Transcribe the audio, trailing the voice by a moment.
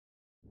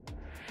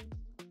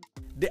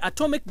The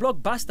atomic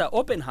blockbuster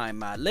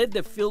Oppenheimer led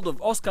the field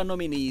of Oscar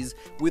nominees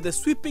with a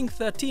sweeping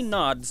 13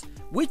 nods,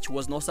 which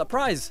was no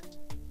surprise.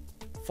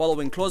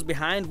 Following close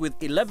behind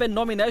with 11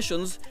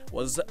 nominations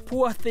was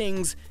Poor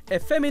Things, a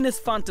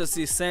feminist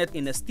fantasy set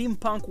in a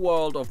steampunk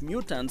world of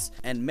mutants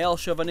and male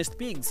chauvinist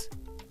pigs.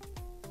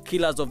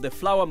 Killers of the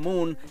Flower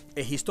Moon,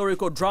 a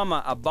historical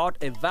drama about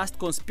a vast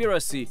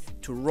conspiracy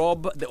to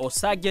rob the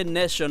Osagian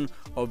nation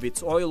of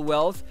its oil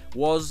wealth,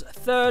 was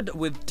third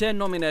with 10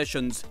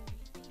 nominations.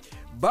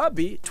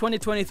 Barbie,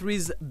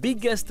 2023's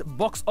biggest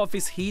box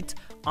office hit,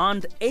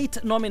 earned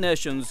 8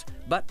 nominations,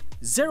 but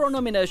 0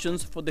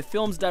 nominations for the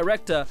film's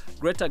director,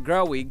 Greta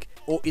Gerwig,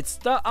 or its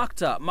star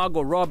actor,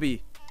 Margot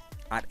Robbie.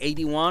 At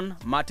 81,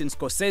 Martin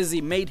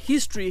Scorsese made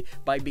history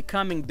by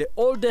becoming the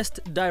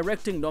oldest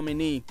directing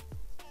nominee.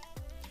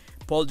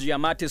 Paul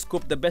Giamatti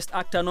scooped the Best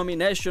Actor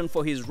nomination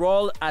for his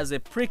role as a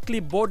prickly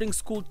boarding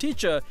school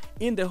teacher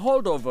in The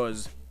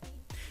Holdovers.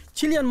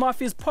 Cillian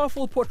Murphy's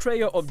powerful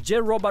portrayal of J.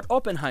 Robert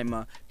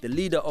Oppenheimer, the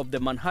leader of the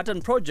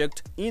Manhattan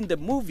Project in the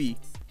movie,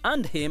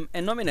 earned him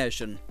a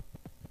nomination.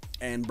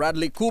 And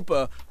Bradley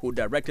Cooper, who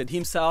directed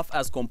himself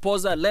as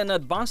composer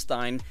Leonard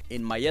Bernstein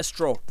in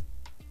Maestro.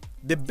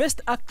 The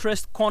Best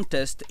Actress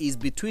contest is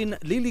between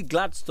Lily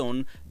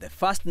Gladstone, the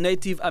first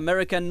Native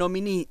American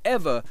nominee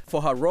ever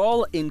for her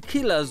role in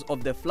Killers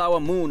of the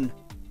Flower Moon.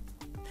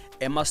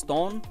 Emma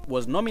Stone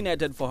was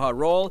nominated for her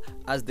role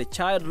as the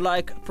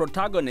childlike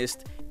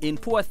protagonist in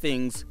Poor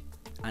Things.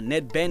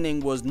 Annette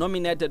Bening was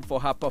nominated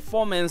for her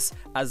performance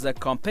as a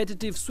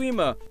competitive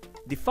swimmer,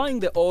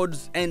 defying the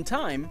odds and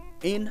time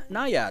in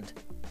Naiad.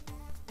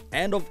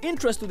 And of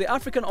interest to the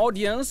African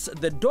audience,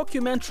 the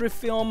documentary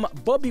film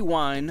Bobi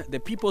Wine,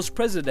 The People's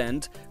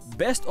President,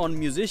 based on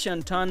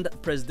musician turned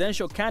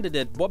presidential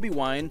candidate Bobi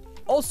Wine,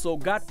 also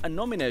got a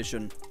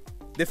nomination.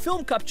 The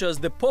film captures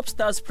the pop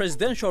star's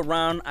presidential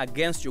run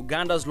against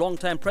Uganda's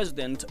longtime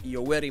president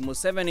Yoweri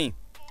Museveni.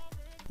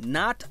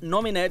 Not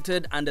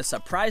nominated, and a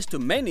surprise to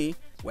many,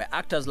 were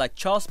actors like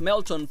Charles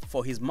Melton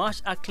for his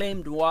much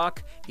acclaimed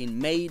work in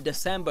May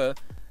December,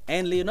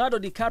 and Leonardo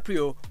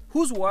DiCaprio,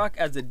 whose work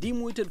as the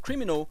dim-witted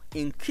criminal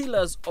in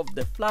Killers of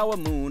the Flower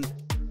Moon